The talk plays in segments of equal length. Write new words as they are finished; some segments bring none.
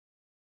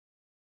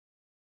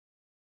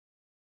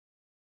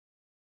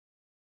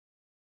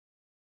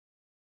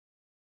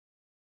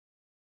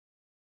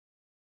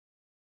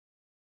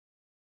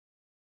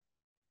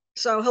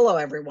So, hello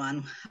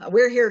everyone.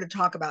 We're here to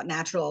talk about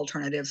natural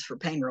alternatives for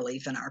pain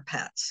relief in our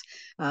pets.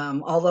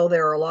 Although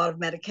there are a lot of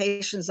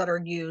medications that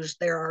are used,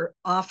 there are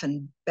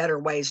often better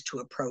ways to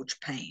approach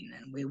pain,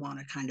 and we want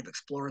to kind of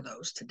explore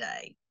those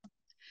today.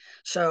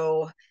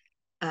 So,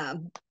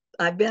 um,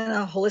 I've been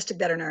a holistic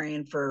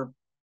veterinarian for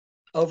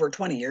over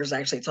 20 years.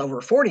 Actually, it's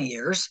over 40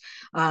 years.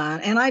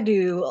 And I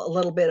do a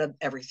little bit of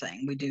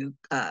everything. We do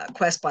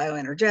Quest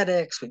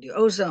bioenergetics, we do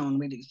ozone,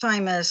 we do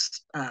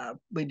thymus,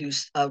 we do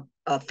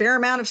a fair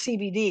amount of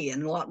CBD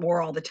and a lot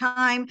more all the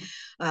time.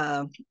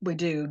 We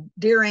do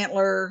deer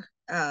antler,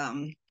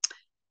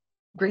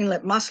 green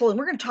lip mussel, and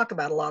we're going to talk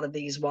about a lot of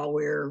these while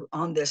we're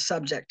on this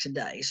subject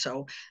today.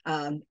 So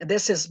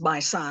this is my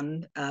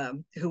son,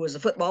 who was a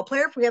football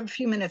player. If we have a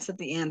few minutes at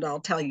the end, I'll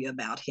tell you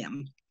about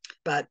him.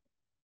 But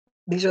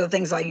these are the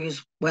things I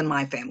use when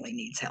my family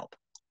needs help.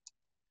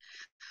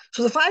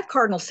 So the 5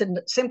 cardinal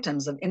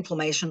symptoms of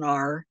inflammation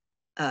are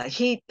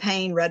heat,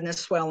 pain, redness,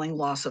 swelling,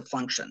 loss of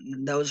function.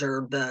 And those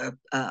are the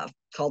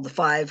called the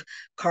 5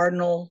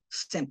 cardinal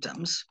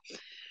symptoms.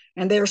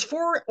 And there's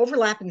 4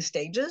 overlapping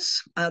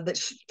stages. That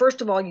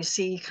first of all, you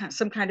see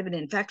some kind of an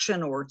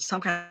infection or some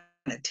kind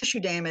of tissue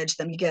damage.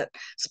 Then you get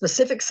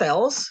specific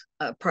cells,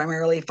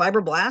 primarily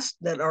fibroblasts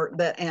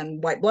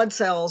and white blood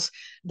cells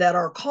that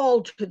are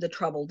called to the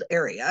troubled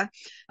area.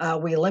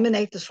 We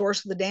eliminate the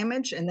source of the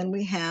damage, and then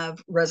we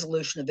have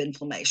resolution of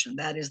inflammation.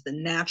 That is the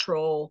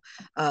natural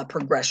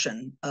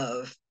progression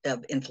of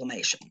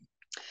inflammation.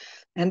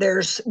 And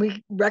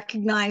we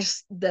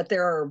recognize that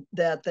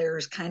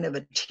there's kind of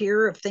a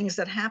tier of things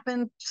that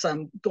happen,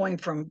 some going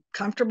from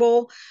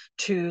comfortable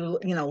to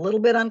a little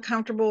bit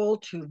uncomfortable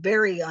to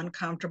very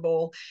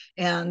uncomfortable.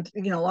 And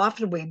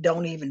often we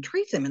don't even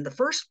treat them in the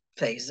first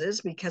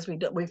phases because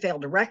we fail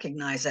to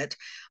recognize it.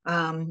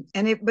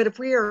 But if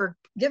we are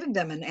giving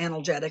them an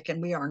analgesic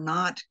and we are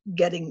not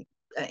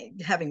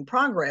having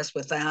progress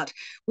with that,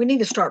 we need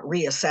to start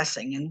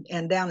reassessing.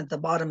 And down at the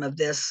bottom of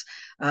this,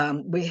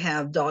 we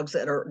have dogs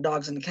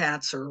and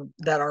cats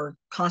that are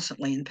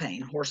constantly in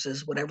pain,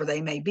 horses, whatever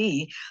they may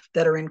be,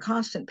 that are in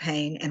constant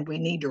pain, and we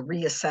need to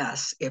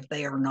reassess if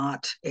they're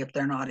not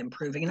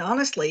improving. And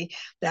honestly,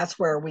 that's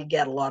where we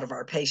get a lot of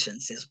our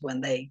patients, is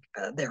when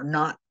they're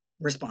not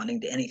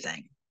responding to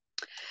anything.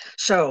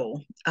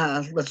 So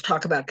let's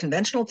talk about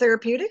conventional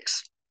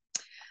therapeutics.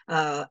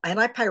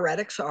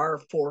 Antipyretics are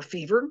for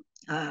fever,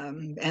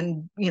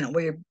 and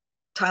we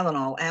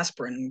Tylenol,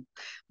 aspirin,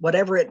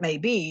 whatever it may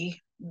be.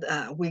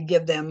 We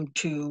give them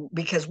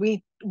because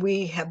we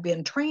have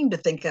been trained to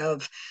think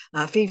of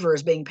fever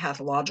as being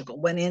pathological,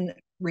 when in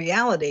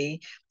reality,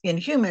 in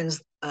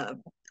humans,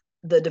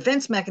 the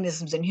defense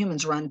mechanisms in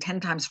humans run 10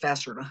 times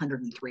faster at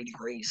 103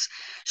 degrees.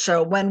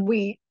 So when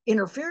we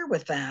interfere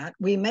with that,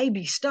 we may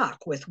be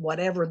stuck with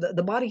whatever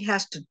the body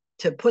has to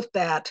put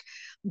that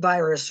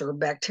virus or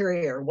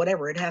bacteria or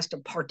whatever. It has to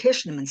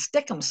partition them and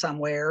stick them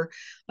somewhere,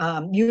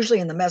 usually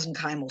in the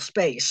mesenchymal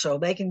space, so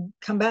they can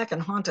come back and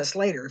haunt us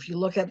later. If you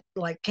look at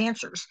like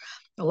cancers,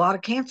 a lot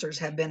of cancers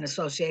have been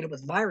associated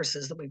with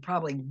viruses that we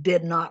probably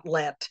did not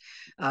let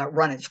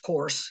run its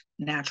course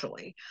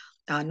naturally.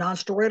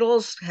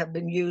 Non-steroidals have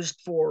been used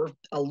for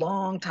a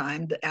long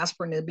time, the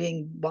aspirin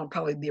being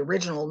probably the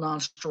original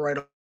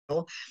non-steroidal.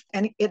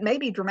 And it may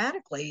be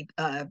dramatically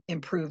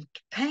improved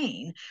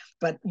pain,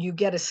 but you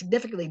get a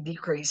significantly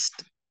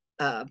decreased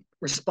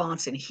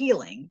response in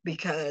healing,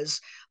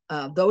 because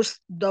those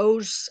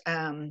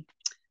byproducts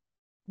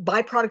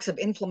of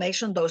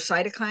inflammation, those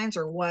cytokines,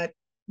 are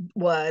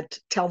what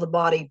tell the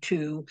body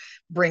to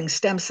bring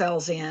stem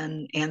cells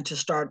in and to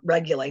start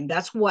regulating.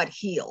 That's what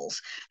heals.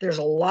 There's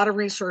a lot of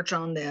research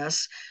on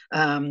this,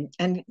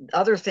 and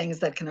other things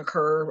that can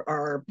occur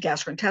are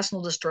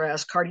gastrointestinal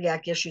distress,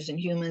 cardiac issues in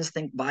humans,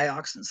 think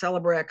Vioxx and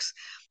Celebrex,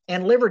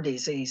 and liver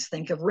disease,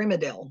 think of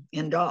Rimadyl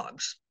in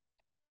dogs.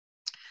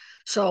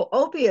 So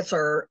opiates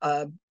are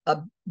a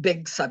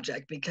big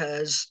subject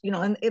because,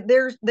 and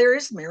there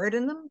is merit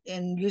in them,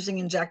 in using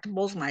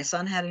injectables. My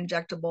son had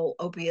injectable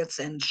opiates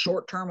and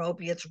short-term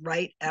opiates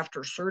right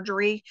after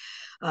surgery,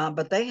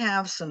 but they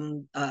have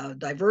some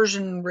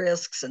diversion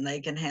risks, and they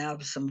can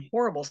have some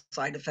horrible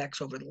side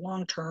effects over the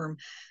long term,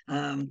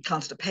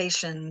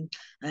 constipation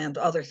and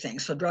other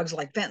things. So drugs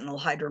like fentanyl,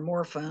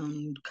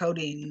 hydromorphone,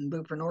 codeine,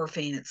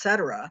 buprenorphine,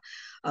 etc.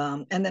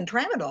 And then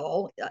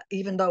tramadol,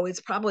 even though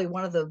it's probably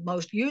one of the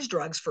most used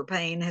drugs for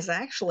pain, has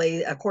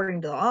actually,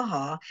 according to the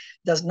AHA,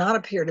 does not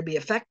appear to be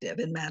effective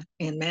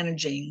in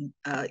managing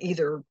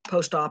either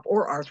post-op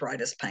or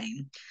arthritis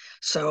pain.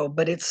 So,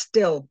 but it's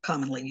still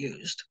commonly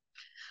used.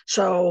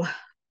 So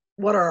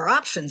what are our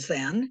options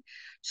then?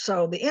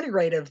 So the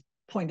integrative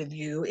point of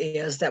view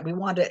is that we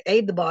want to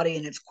aid the body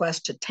in its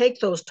quest to take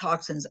those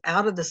toxins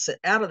out of the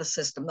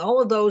system.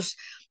 All of those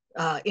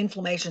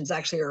inflammations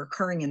actually are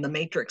occurring in the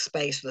matrix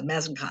space, the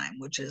mesenchyme,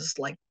 which is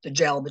like the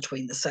gel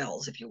between the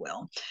cells, if you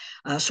will.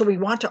 So we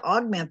want to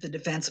augment the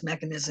defense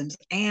mechanisms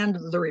and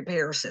the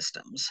repair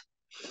systems.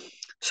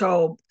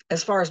 So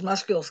as far as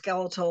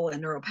musculoskeletal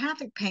and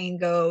neuropathic pain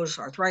goes,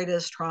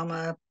 arthritis,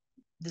 trauma,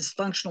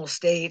 dysfunctional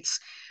states,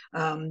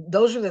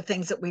 Those are the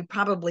things that we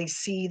probably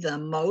see the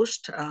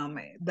most.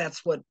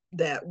 That's what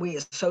that we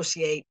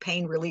associate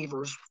pain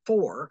relievers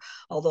for,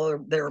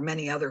 although there are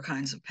many other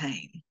kinds of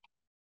pain.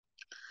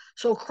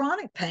 So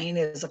chronic pain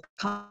is a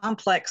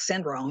complex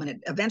syndrome, and it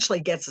eventually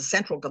gets a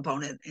central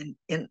component.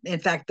 In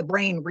fact, the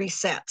brain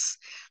resets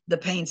the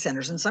pain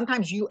centers, and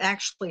sometimes you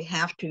actually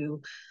have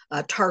to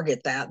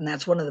target that. And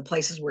that's one of the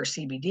places where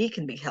CBD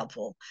can be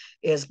helpful,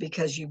 is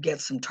because you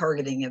get some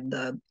targeting in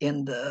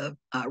the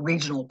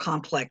regional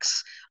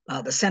complex,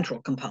 the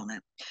central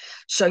component.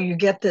 So you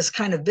get this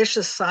kind of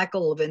vicious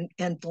cycle of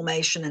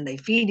inflammation, and they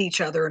feed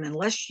each other. And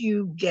unless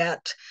you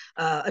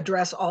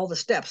address all the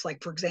steps,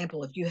 like for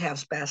example, if you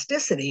have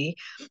spasticity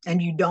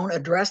and you don't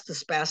address the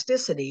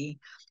spasticity,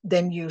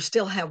 then you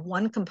still have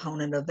one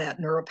component of that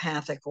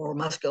neuropathic or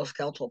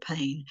musculoskeletal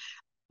pain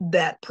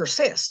that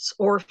persists,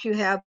 or if you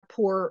have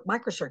poor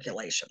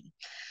microcirculation.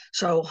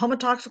 So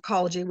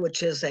homotoxicology,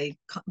 which is a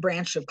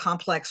branch of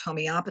complex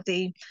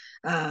homeopathy,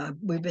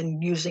 we've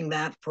been using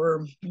that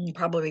for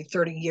probably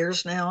 30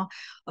 years now.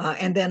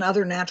 And then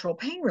other natural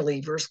pain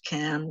relievers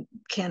can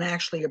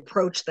actually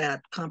approach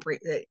that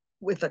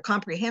with a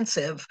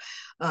comprehensive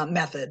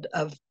method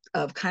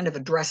of kind of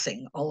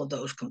addressing all of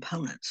those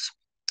components.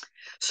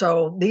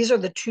 So these are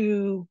the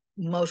two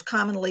most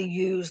commonly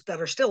used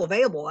that are still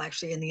available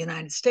actually in the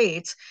United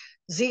States.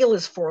 Zeal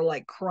is for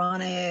like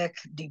chronic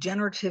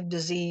degenerative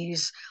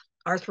disease,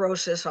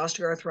 arthrosis,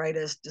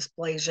 osteoarthritis,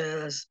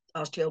 dysplasias,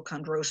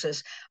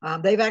 osteochondrosis.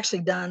 They've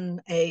actually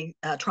done a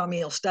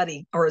Traumeel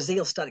study, or a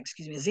Zeal study,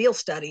 a Zeal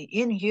study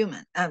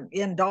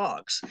in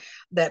dogs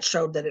that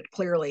showed that it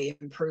clearly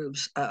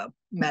improves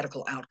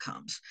medical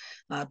outcomes.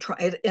 And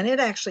it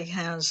actually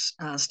has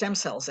stem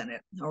cells in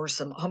it, or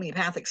some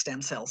homeopathic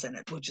stem cells in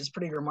it, which is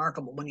pretty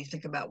remarkable when you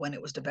think about when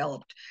it was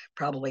developed,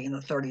 probably in the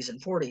 30s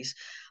and 40s.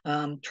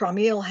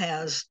 Traumeel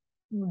has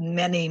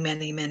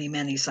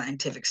many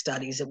scientific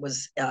studies. It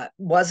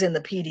was in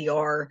the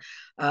PDR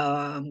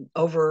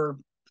over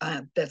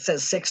that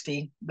says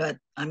 60, but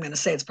I'm going to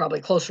say it's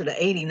probably closer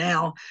to 80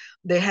 now.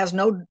 There has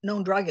no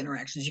known drug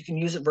interactions. You can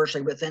use it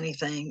virtually with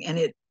anything,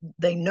 and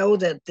they know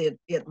that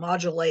it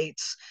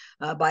modulates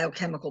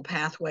biochemical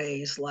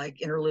pathways like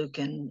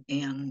interleukin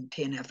and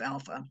TNF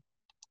alpha.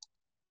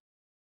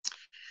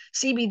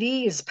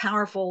 CBD is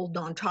powerful,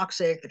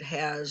 non-toxic. It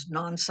has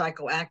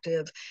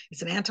non-psychoactive.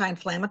 It's an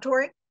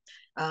anti-inflammatory.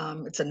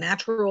 It's a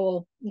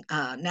natural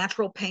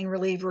pain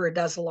reliever. It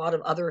does a lot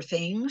of other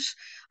things.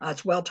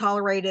 It's well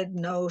tolerated,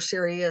 no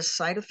serious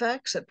side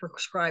effects at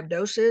prescribed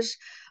doses,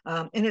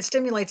 and it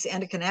stimulates the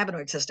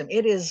endocannabinoid system.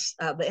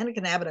 The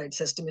endocannabinoid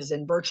system is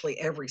in virtually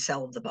every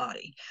cell of the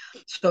body,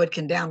 so it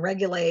can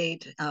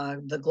downregulate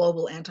the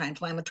global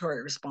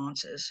anti-inflammatory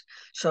responses.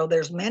 So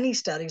there's many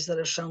studies that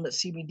have shown that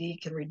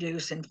CBD can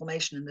reduce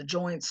inflammation in the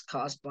joints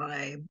caused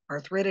by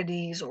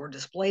arthritides or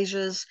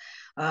dysplasias.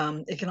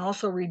 It can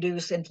also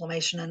reduce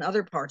inflammation in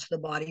other parts of the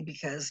body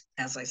because,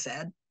 as I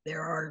said,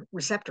 there are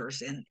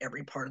receptors in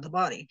every part of the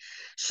body,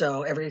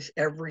 so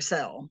every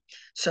cell.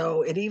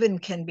 So it even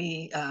can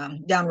be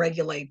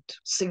downregulate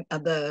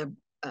the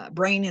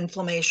brain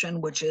inflammation,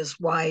 which is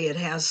why it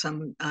has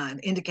some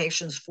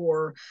indications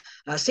for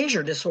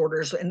seizure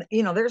disorders. And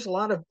there's a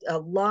lot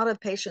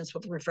of patients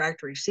with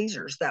refractory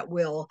seizures that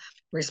will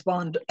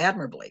respond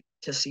admirably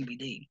to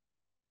CBD.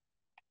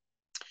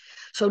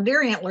 So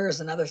deer antler is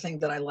another thing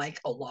that I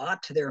like a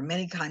lot. There are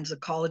many kinds of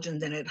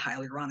collagens in it: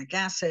 hyaluronic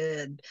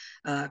acid,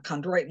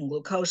 chondroitin,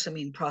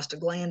 glucosamine,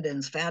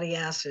 prostaglandins, fatty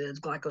acids,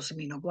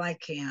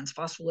 glycosaminoglycans,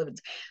 phospholipids,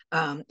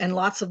 and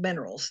lots of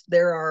minerals.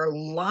 There are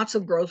lots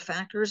of growth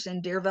factors in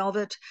deer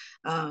velvet,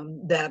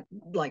 that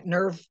like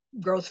nerve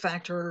growth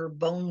factor,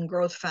 bone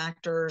growth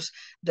factors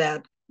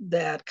that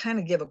kind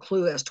of give a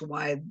clue as to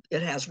why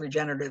it has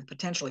regenerative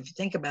potential. If you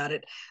think about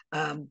it,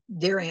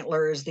 deer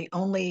antler is the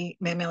only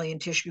mammalian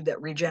tissue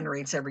that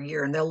regenerates every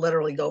year, and they'll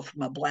literally go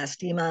from a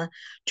blastema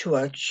to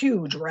a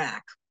huge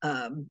rack.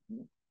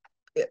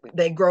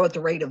 They grow at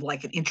the rate of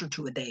like an inch or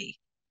two a day.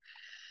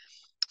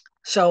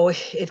 So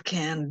it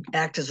can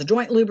act as a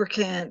joint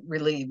lubricant,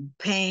 relieve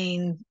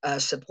pain,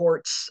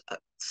 supports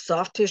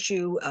soft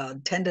tissue,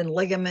 tendon,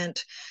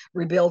 ligament,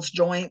 rebuilds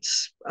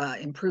joints,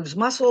 improves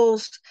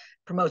muscles,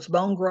 promotes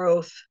bone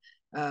growth.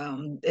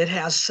 It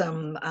has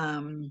some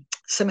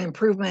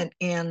improvement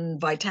in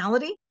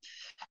vitality,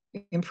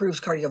 improves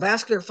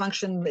cardiovascular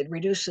function. It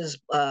reduces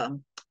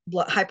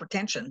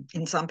hypertension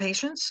in some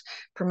patients,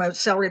 promotes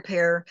cell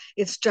repair.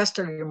 It's just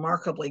a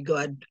remarkably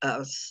good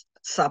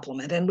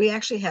supplement. And we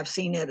actually have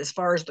seen it as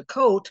far as the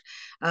coat.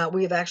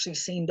 We have actually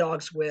seen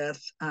dogs with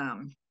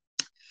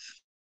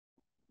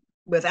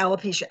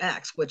alopecia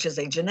X, which is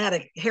a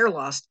genetic hair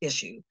loss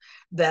issue,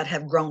 that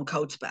have grown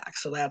coats back.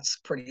 So that's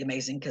pretty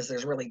amazing because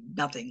there's really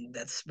nothing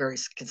that's very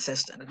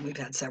consistent. And we've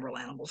had several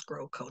animals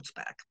grow coats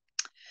back.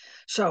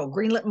 So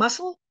green lip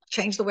mussel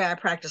changed the way I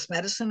practice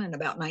medicine in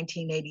about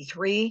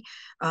 1983.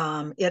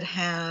 It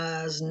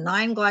has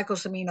 9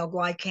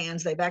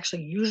 glycosaminoglycans. They've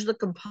actually used the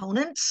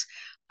components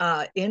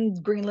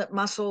in green lip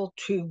mussel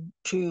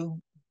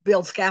to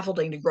build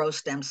scaffolding to grow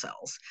stem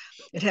cells.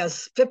 It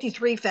has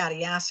 53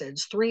 fatty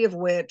acids, 3 of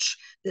which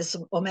this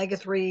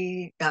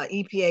omega-3,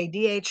 EPA,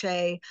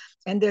 DHA,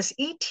 and this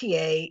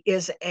ETA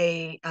is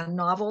a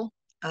novel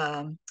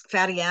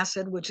fatty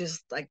acid, which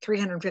is like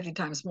 350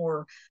 times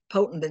more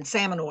potent than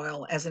salmon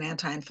oil as an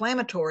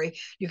anti-inflammatory.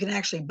 You can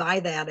actually buy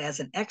that as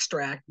an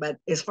extract, but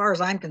as far as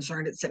I'm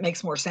concerned, it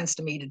makes more sense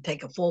to me to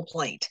take a full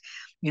plate,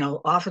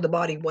 offer the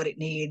body what it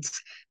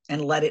needs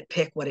and let it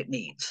pick what it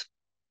needs.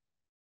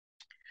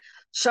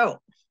 So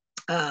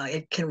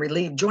it can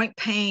relieve joint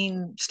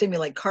pain,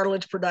 stimulate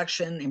cartilage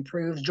production,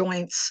 improves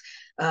joints,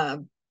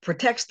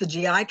 protects the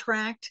GI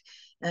tract,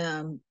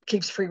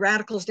 keeps free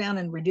radicals down,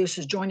 and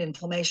reduces joint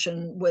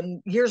inflammation.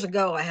 When years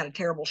ago I had a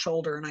terrible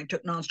shoulder and I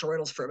took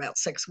nonsteroidals for about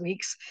 6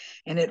 weeks,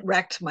 and it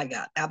wrecked my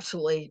gut,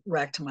 absolutely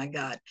wrecked my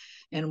gut.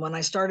 And when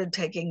I started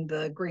taking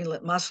the green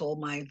lip mussel,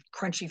 my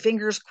crunchy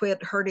fingers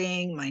quit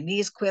hurting, my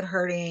knees quit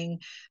hurting.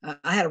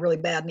 I had a really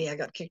bad knee. I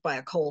got kicked by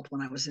a colt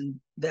when I was in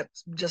vet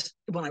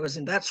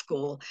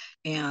school,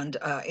 and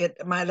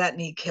that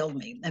knee killed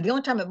me. And the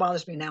only time it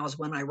bothers me now is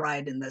when I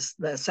ride and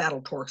the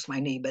saddle torques my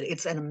knee. But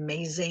it's an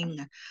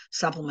amazing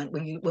supplement.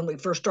 When we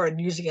first started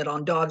using it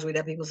on dogs, we'd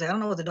have people say, I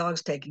don't know what the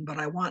dog's taking, but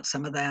I want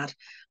some of that.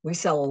 We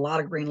sell a lot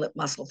of green lip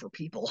mussel for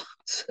people.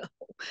 So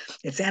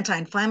it's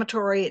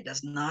anti-inflammatory. It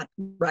does not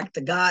wreck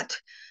the gut.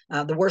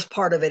 The worst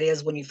part of it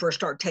is when you first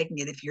start taking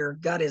it, if your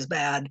gut is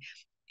bad,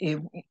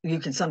 you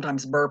can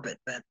sometimes burp it.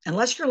 But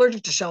unless you're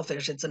allergic to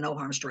shellfish, it's a no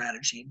harm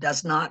strategy. It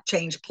does not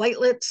change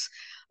platelets.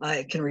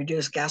 It can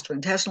reduce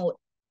gastrointestinal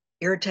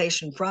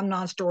irritation from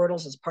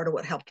nonsteroidals. It's part of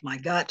what helped my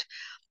gut.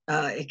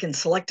 It can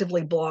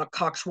selectively block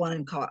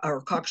COX-1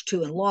 or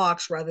COX-2 and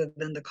LOX rather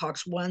than the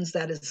COX-1s.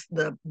 That is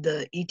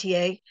the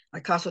ETA,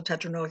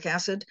 icosapentaenoic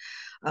acid.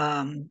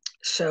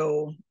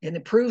 So it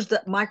improves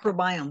the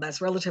microbiome. That's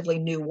relatively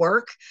new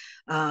work,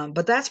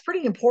 but that's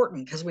pretty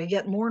important because we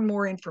get more and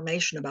more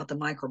information about the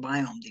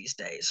microbiome these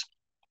days.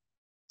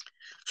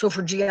 So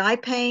for GI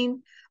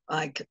pain,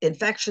 like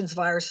infections,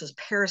 viruses,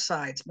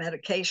 parasites,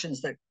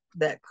 medications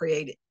that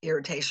create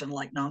irritation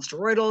like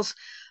nonsteroidals,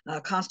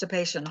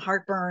 constipation,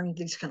 heartburn,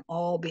 these can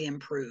all be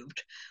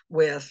improved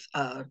with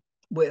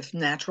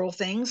natural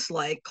things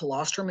like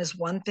colostrum is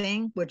one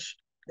thing, which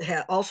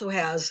also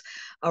has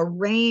a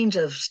range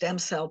of stem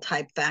cell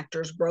type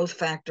factors, growth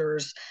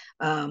factors,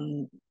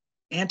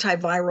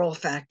 antiviral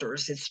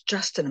factors. It's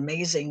just an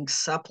amazing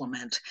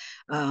supplement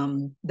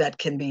that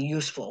can be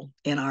useful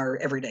in our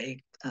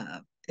everyday,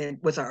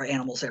 with our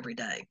animals every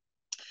day.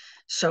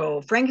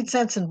 So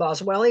frankincense and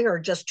boswellia are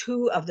just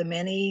 2 of the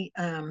many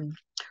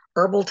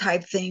herbal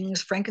type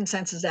things.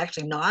 Frankincense is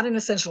actually not an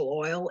essential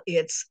oil.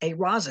 It's a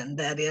rosin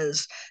that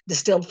is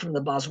distilled from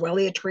the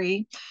boswellia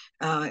tree.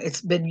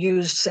 It's been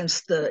used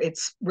since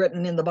it's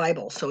written in the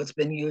Bible. So it's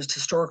been used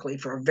historically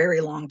for a very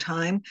long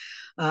time.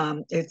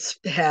 It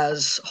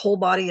has whole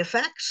body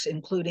effects,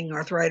 including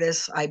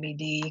arthritis,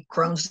 IBD,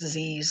 Crohn's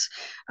disease,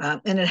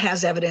 and it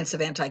has evidence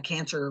of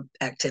anti-cancer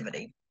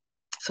activity.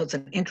 So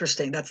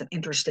that's an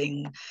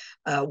interesting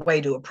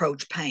way to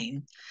approach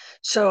pain.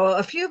 So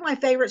a few of my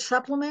favorite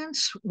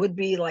supplements would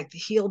be like the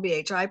Heal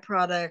BHI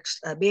products,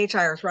 BHI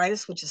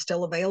Arthritis, which is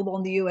still available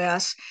in the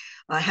US,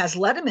 has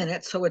leadum in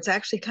it. So it's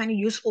actually kind of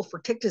useful for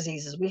tick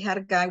diseases. We had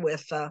a guy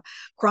with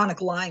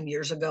chronic Lyme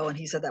years ago, and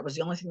he said that was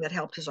the only thing that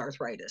helped his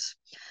arthritis.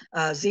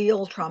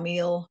 Zeal,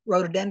 Trameal,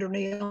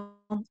 Rhododendron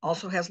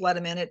also has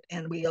leadum in it,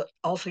 and we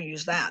also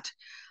use that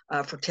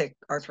for tick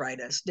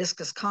arthritis.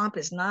 Discus comp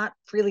is not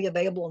freely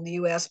available in the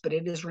US, but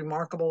it is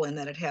remarkable in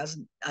that it has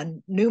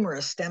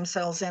numerous stem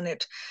cells in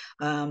it.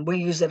 We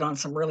use it on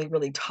some really,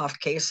 really tough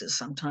cases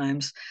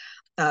sometimes.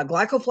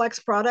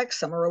 Glycoflex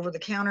products, some are over the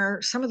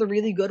counter. Some of the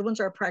really good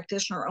ones are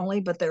practitioner only,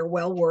 but they're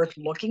well worth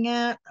looking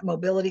at.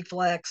 Mobility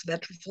Flex,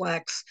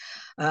 Vetriflex,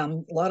 a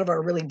lot of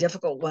our really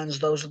difficult ones,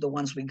 those are the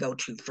ones we go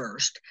to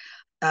first.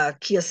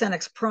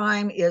 Chiasenix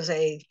Prime is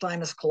a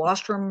thymus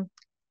colostrum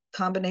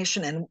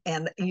combination,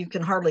 and you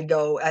can hardly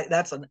go,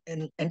 that's an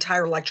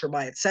entire lecture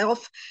by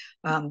itself,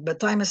 but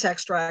thymus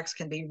extracts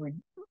can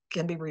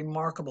be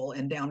remarkable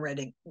in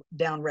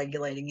down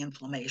regulating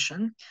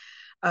inflammation.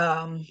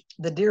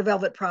 The deer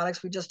velvet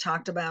products we just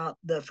talked about,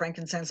 the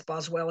frankincense,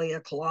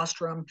 boswellia,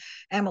 colostrum.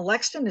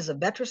 Amylextin is a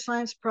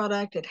VetraScience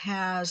product. It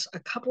has a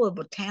couple of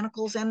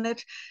botanicals in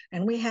it,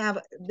 and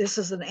this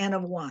is an N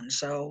of 1.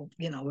 So,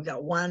 we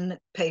got one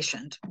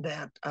patient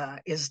that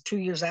is 2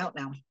 years out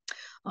now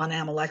on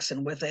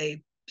Amylextin with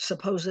a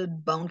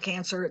supposed bone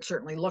cancer. It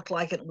certainly looked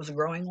like it was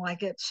growing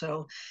like it.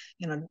 So,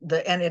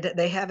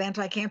 they have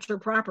anti-cancer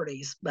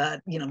properties,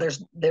 but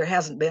there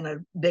hasn't been a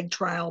big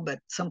trial, but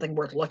something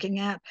worth looking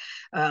at.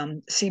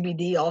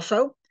 CBD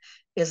also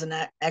is an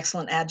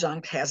excellent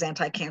adjunct, has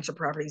anti-cancer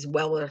properties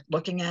well worth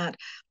looking at.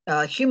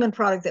 Human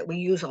product that we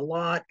use a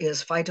lot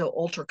is Phyto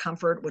Ultra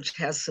Comfort, which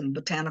has some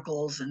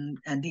botanicals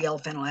and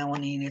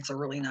D-L-phenylalanine. It's a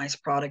really nice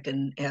product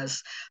and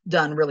has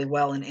done really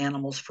well in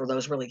animals for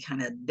those really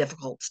kind of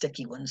difficult,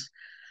 sticky ones.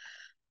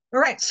 All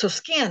right, so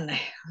skin.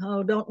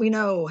 Oh, don't we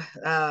know?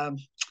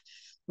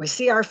 we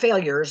see our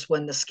failures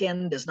when the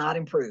skin does not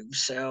improve.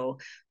 So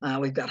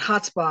we've got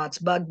hot spots,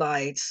 bug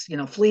bites.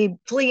 Flea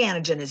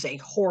antigen is a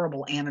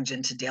horrible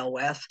antigen to deal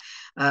with.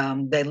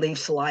 They leave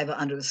saliva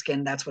under the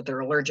skin. That's what they're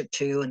allergic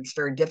to, and it's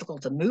very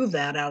difficult to move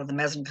that out of the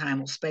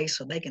mesenchymal space,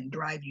 so they can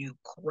drive you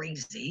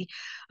crazy.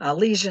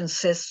 Lesions,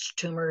 cysts,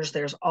 tumors.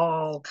 There's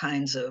all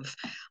kinds of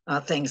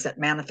things that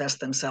manifest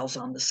themselves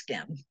on the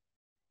skin.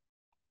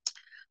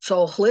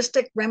 So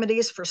holistic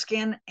remedies for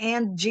skin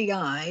and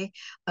GI,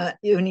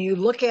 when you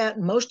look at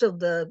most of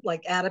the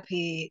like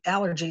atopy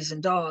allergies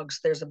in dogs,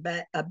 there's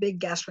a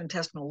big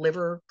gastrointestinal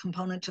liver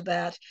component to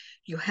that.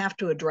 You have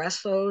to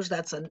address those.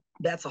 That's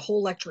a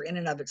whole lecture in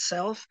and of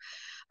itself.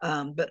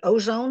 But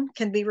ozone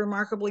can be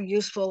remarkably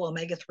useful,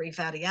 omega-3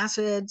 fatty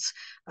acids,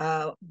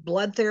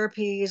 blood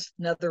therapies,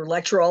 another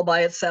lecture all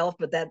by itself,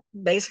 but that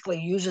basically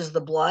uses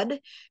the blood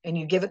and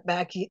you give it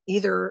back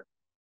either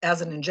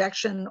as an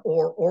injection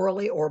or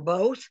orally or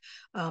both.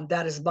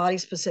 That is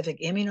body-specific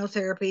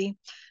immunotherapy.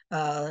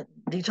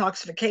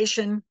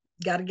 Detoxification,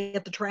 got to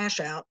get the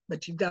trash out,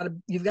 but you've got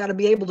to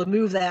be able to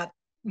move that.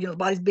 The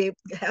body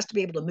has to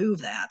be able to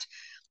move that.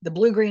 The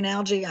blue-green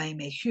algae, I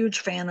am a huge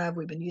fan of.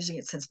 We've been using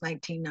it since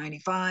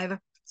 1995.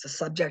 It's a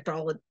subject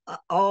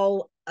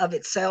all of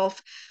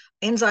itself.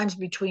 Enzymes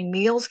between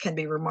meals can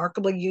be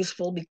remarkably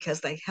useful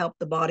because they help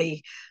the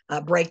body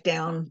break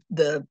down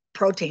the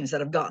proteins that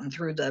have gotten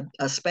through the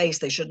space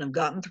they shouldn't have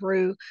gotten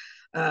through.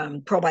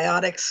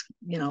 Probiotics,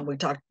 we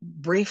talked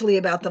briefly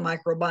about the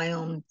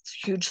microbiome. It's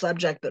a huge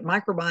subject, but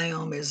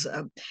microbiome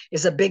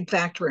is a big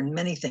factor in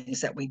many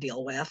things that we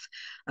deal with.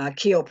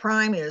 Keo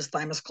Prime is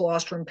thymus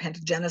colostrum.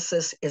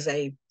 Pentagenesis is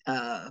a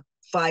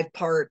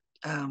 5-part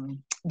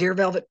deer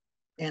velvet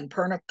and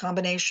perna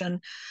combination.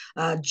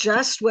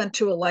 Just went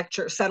to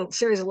a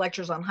series of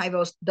lectures on high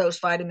dose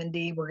vitamin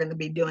D. We're going to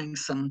be doing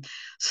some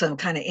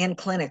kind of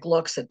in-clinic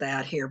looks at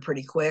that here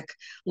pretty quick.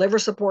 Liver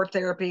support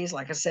therapies,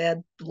 like I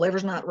said, the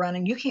liver's not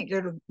running. You can't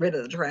get rid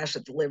of the trash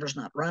if the liver's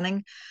not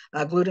running.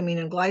 Glutamine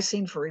and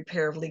glycine for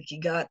repair of leaky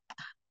gut.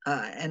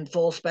 And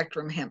full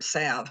spectrum hemp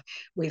salve.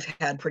 We've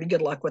had pretty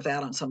good luck with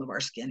that on some of our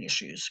skin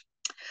issues.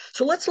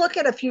 So let's look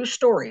at a few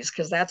stories,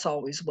 because that's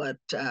always what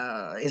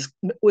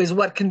is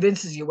what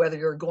convinces you whether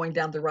you're going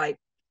down the right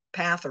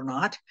path or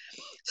not.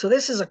 So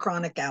this is a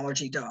chronic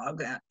allergy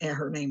dog.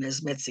 Her name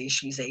is Mitzi.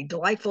 She's a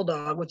delightful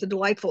dog with a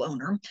delightful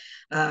owner.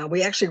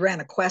 We actually ran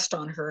a quest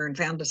on her and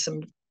found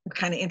some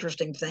kind of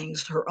interesting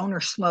things. Her owner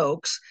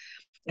smokes,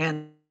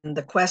 and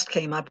the quest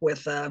came up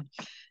with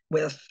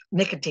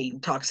nicotine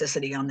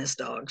toxicity on this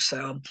dog.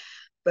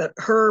 But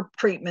her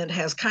treatment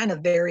has kind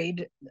of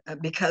varied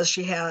because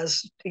she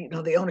has,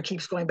 the owner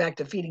keeps going back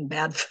to feeding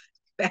bad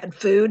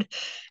food.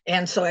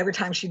 And so every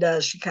time she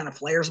does, she kind of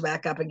flares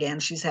back up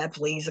again. She's had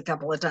fleas a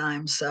couple of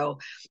times.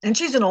 And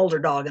she's an older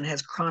dog and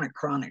has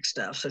chronic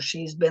stuff. So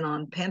she's been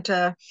on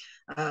Penta,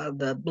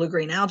 the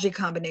blue-green algae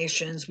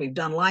combinations. We've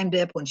done lime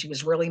dip when she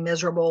was really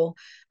miserable,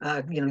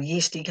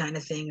 yeasty kind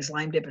of things.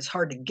 Lime dip is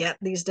hard to get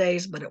these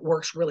days, but it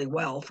works really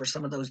well for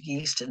some of those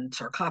yeast and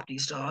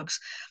Sarcoptes dogs.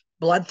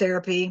 Blood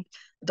therapy,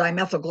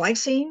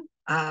 dimethylglycine.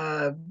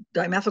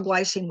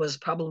 Dimethylglycine was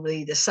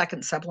probably the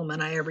second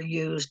supplement I ever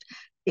used.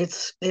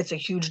 It's a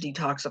huge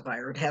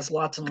detoxifier. It has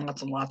lots and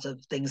lots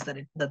of things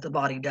that the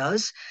body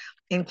does,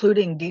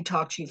 including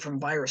detox you from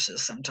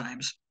viruses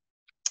sometimes.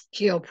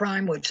 Keo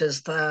Prime, which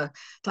is the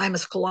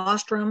thymus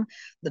colostrum.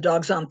 The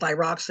dog's on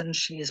thyroxine.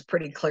 She is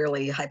pretty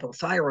clearly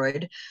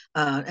hypothyroid,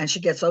 and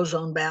she gets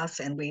ozone baths,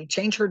 and we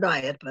change her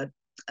diet, but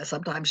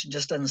sometimes she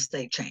just doesn't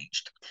stay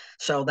changed.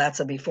 So that's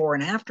a before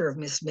and after of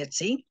Miss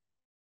Mitzi.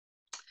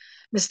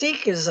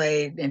 Mystique is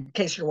in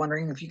case you're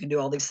wondering if you can do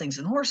all these things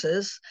in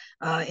horses,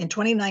 in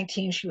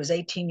 2019, she was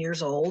 18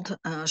 years old.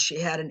 She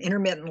had an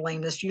intermittent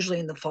lameness, usually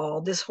in the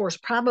fall. This horse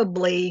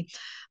probably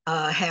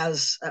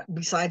has,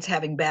 besides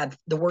having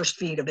the worst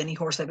feet of any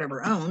horse I've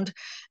ever owned,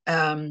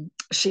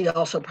 she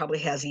also probably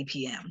has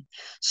EPM.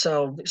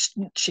 So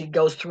she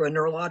goes through a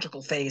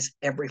neurological phase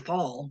every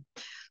fall.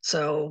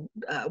 So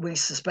we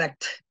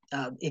suspect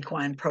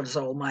equine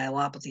protozoal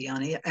myelopathy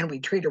on it, and we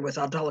treat her with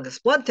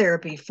autologous blood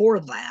therapy for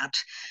that.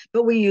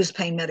 But we use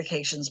pain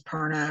medications,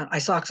 Perna,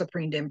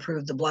 isoxaprine to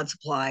improve the blood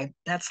supply.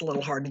 That's a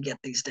little hard to get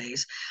these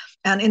days.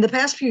 And in the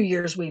past few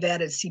years, we've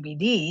added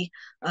CBD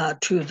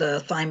to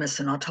the thymus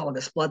and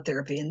autologous blood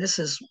therapy, and this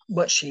is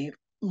what she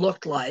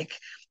looked like.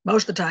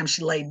 Most of the time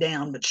she laid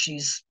down, but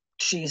she's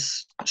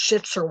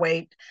shifts her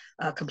weight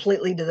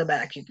completely to the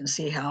back. You can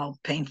see how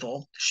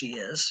painful she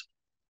is.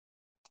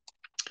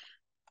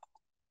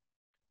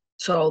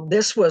 So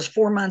this was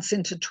 4 months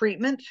into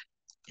treatment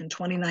in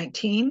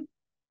 2019.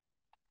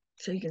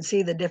 So you can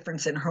see the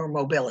difference in her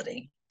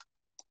mobility.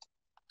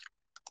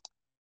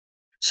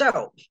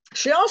 So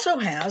she also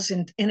has,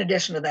 in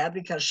addition to that,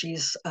 because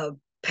she's a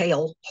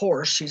pale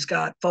horse, she's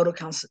got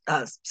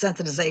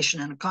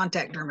photosensitization and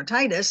contact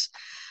dermatitis.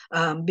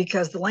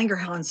 because the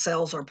Langerhans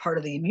cells are part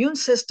of the immune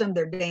system.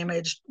 They're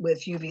damaged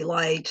with UV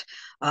light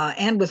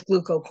and with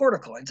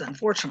glucocorticoids,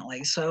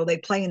 unfortunately. So they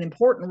play an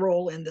important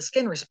role in the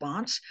skin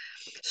response.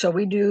 So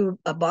we do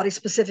a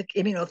body-specific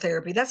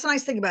immunotherapy. That's the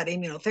nice thing about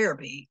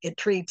immunotherapy. It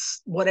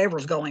treats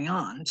whatever's going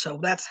on. So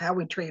that's how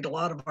we treat a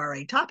lot of our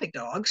atopic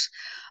dogs.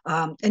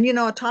 And,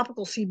 a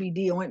topical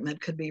CBD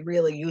ointment could be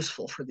really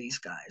useful for these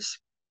guys.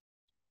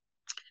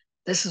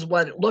 This is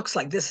what it looks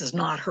like. This is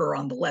not her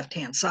on the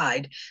left-hand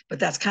side, but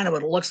that's kind of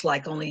what it looks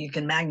like, only you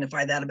can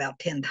magnify that about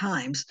 10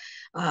 times.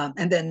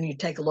 And then you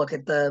take a look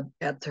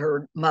at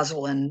her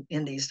muzzle, and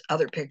in these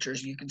other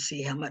pictures, you can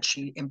see how much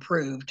she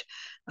improved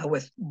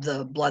with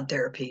the blood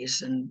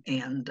therapies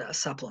and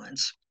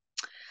supplements.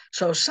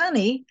 So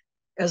Sunny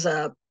was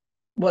a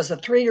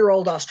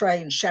 3-year-old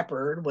Australian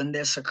Shepherd when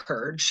this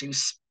occurred. She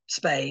was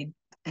spayed,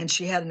 and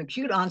she had an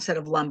acute onset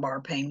of lumbar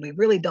pain. We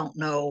really don't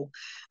know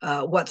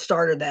what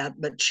started that,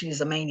 but she's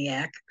a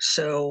maniac,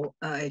 so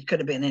it could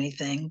have been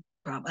anything,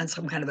 and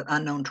some kind of an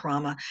unknown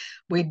trauma.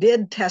 We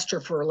did test her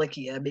for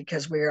Ehrlichia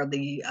because we are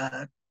the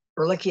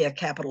Ehrlichia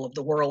capital of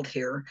the world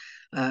here.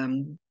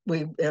 In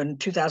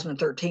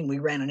 2013, we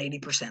ran an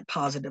 80%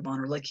 positive on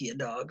Ehrlichia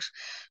dogs.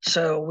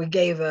 So we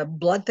gave a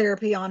blood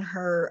therapy on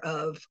her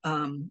of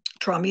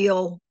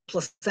Traumeel,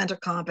 placenta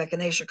comp,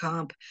 echinacea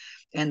comp,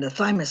 and the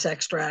thymus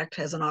extract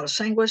as an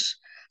autosanguis.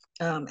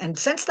 And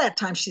since that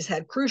time, she's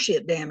had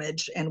cruciate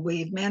damage, and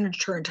we've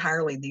managed her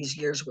entirely these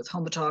years with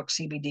Homotox,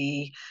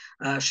 CBD.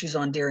 She's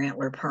on deer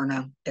antler,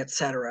 Perna,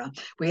 etc.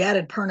 We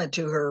added Perna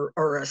to her,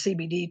 or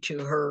CBD to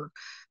her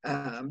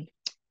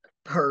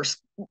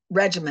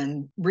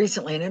regimen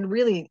recently, and it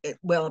really,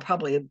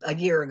 probably a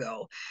year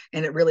ago,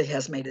 and it really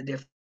has made a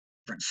difference.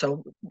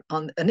 So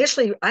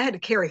initially, I had to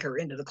carry her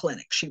into the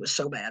clinic. She was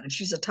so bad, and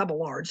she's a tub of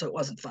lard, so it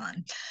wasn't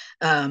fun.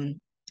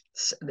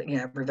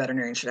 Every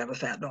veterinarian should have a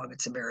fat dog.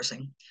 It's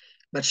embarrassing,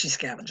 but she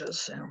scavenges.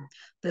 So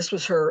this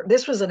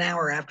was an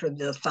hour after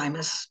the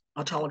thymus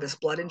autologous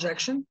blood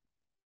injection.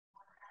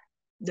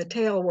 The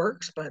tail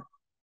works, but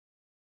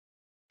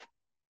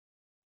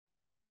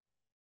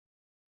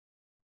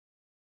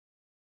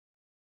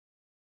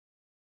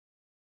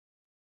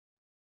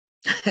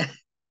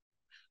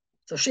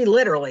so she's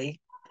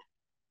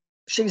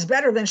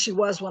better than she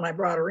was when I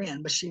brought her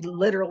in, but she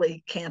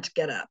literally can't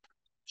get up.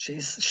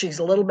 She's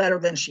a little better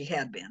than she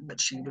had been, but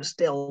she was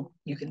still,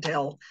 you can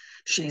tell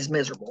she's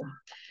miserable.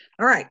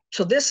 All right,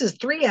 so this is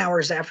 3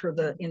 hours after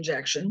the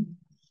injection.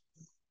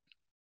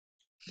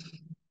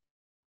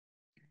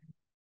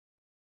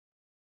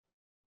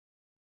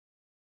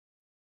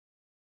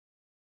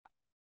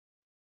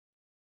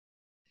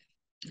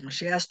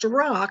 She has to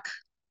rock.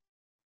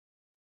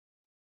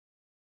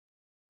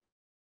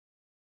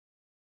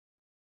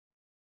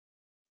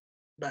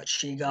 But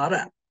she got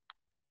up.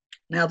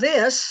 Now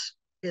this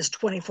is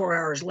 24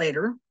 hours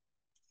later.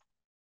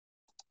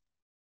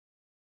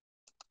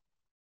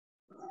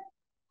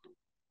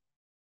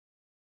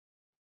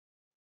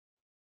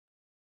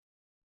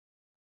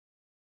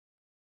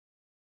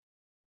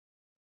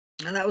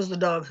 And that was the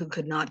dog who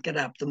could not get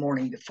up the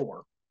morning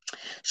before.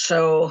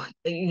 So,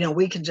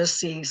 we can just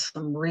see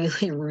some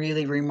really,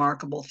 really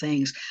remarkable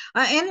things.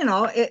 And,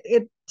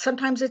 it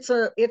sometimes it's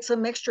a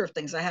mixture of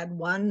things. I had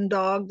one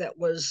dog that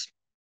was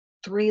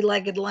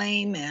 3-legged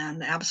lame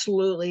and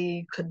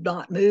absolutely could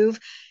not move.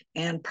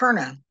 And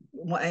Perna,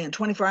 in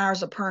 24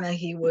 hours of Perna,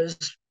 he was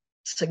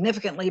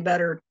significantly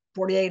better.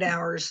 48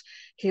 hours,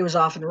 he was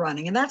off and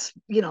running. And that's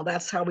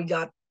how we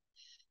got,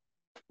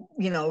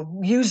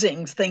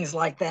 using things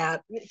like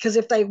that, because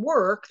if they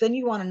work, then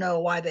you want to know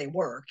why they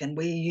work. And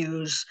we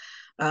use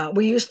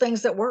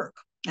things that work.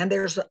 And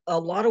there's a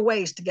lot of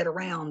ways to get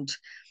around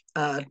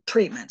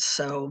treatments.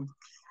 So,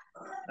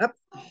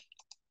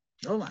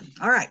 hold on.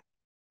 All right.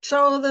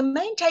 So the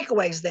main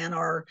takeaways then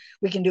are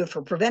we can do it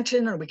for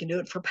prevention, or we can do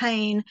it for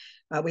pain.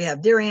 We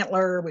have deer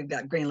antler, we've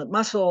got green lip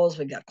mussels,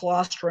 we've got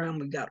colostrum,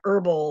 we've got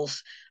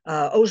herbals,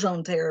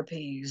 ozone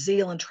therapy,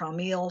 zeal and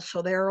traumeel.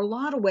 So there are a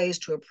lot of ways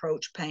to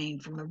approach pain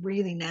from a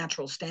really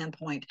natural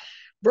standpoint.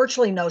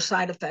 Virtually no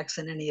side effects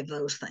in any of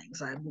those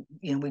things.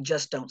 We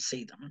just don't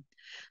see them.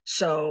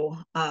 So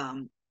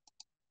I'm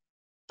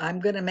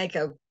going to make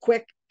a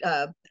quick,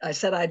 I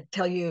said I'd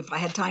tell you if I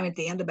had time at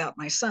the end about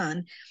my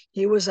son.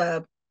 He was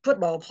a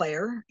football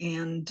player,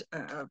 and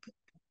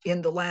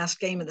in the last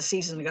game of the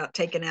season got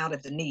taken out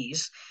at the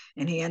knees,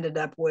 and he ended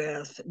up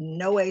with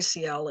no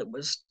ACL. It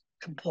was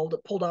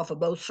pulled off of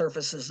both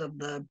surfaces of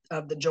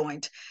the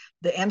joint.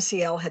 The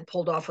MCL had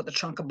pulled off with a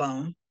chunk of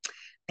bone,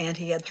 and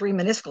he had 3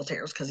 meniscal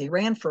tears because he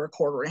ran for a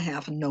quarter and a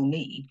half and no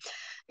knee.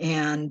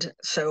 And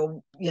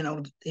so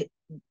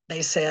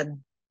they said,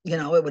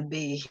 it would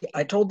be,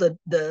 I told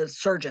the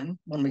surgeon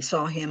when we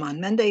saw him on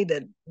Monday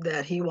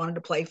that he wanted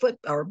to play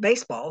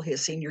baseball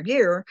his senior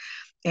year.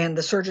 And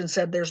the surgeon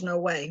said, there's no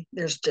way.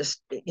 There's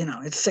just,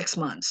 it's 6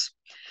 months.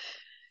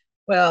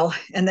 Well,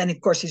 and then of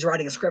course he's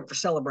writing a script for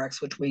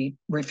Celebrex, which we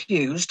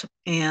refused.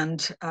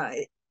 And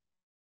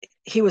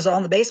he was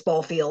on the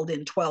baseball field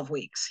in 12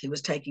 weeks. He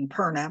was taking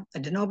Perna. I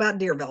didn't know about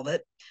deer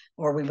velvet,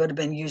 or we would have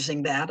been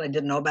using that. I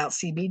didn't know about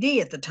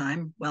CBD at the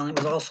time. Well, it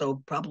was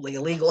also probably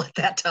illegal at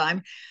that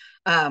time.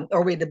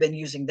 Or we'd have been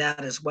using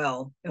that as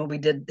well. And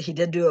he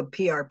did do a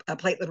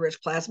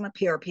platelet-rich plasma,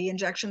 PRP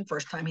injection,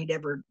 first time he'd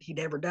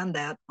ever done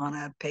that on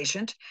a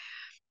patient.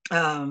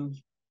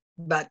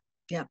 But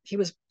yeah,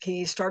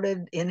 he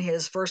started in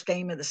his first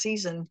game of the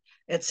season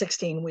at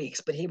 16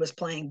 weeks, but he was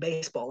playing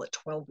baseball at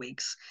 12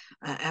 weeks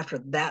after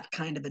that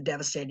kind of a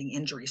devastating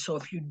injury. So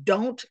if you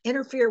don't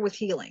interfere with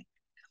healing,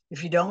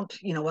 if you don't,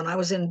 when I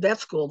was in vet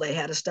school, they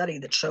had a study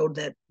that showed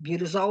that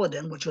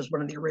butazolidine, which was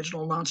one of the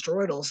original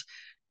nonsteroidals,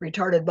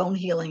 retarded bone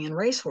healing in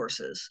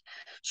racehorses.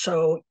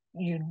 So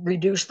you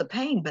reduce the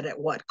pain, but at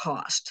what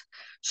cost?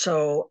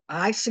 So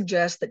I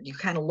suggest that you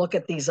kind of look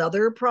at these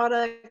other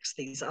products,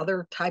 these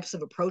other types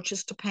of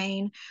approaches to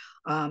pain,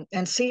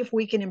 and see if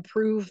we can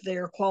improve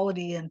their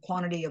quality and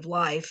quantity of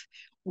life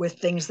with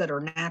things that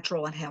are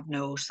natural and have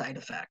no side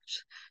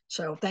effects.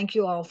 So thank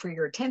you all for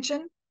your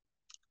attention.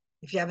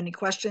 If you have any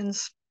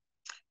questions,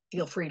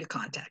 feel free to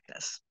contact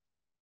us.